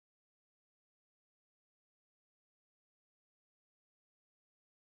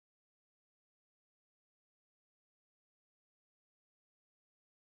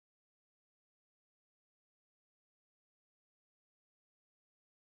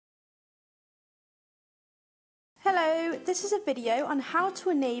Hello, this is a video on how to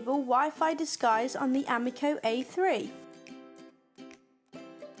enable Wi-Fi disguise on the Amiko A3.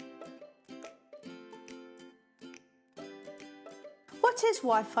 What is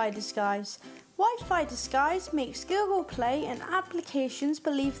Wi-Fi disguise? Wi-Fi disguise makes Google Play and applications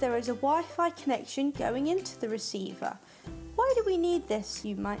believe there is a Wi-Fi connection going into the receiver. Why do we need this,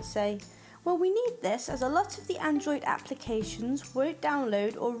 you might say? Well, we need this as a lot of the Android applications won't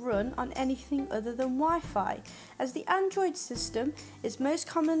download or run on anything other than Wi-Fi, as the Android system is most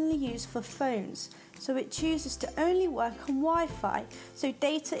commonly used for phones, so it chooses to only work on Wi-Fi, so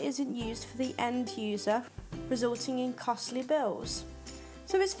data isn't used for the end user, resulting in costly bills.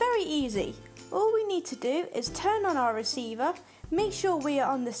 So it's very easy. All we need to do is turn on our receiver, make sure we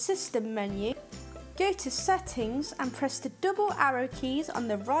are on the System menu, go to Settings and press the double arrow keys on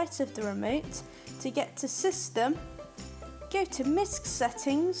the right of the remote to get to System, go to MISC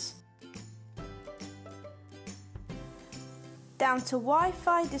Settings, down to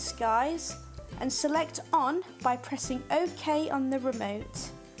Wi-Fi Disguise and select On by pressing OK on the remote.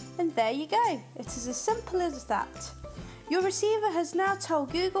 And there you go, it is as simple as that. Your receiver has now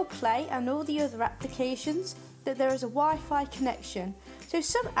told Google Play and all the other applications that there is a Wi-Fi connection, so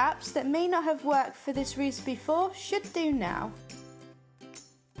some apps that may not have worked for this reason before should do now.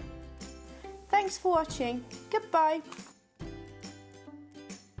 Thanks for watching. Goodbye.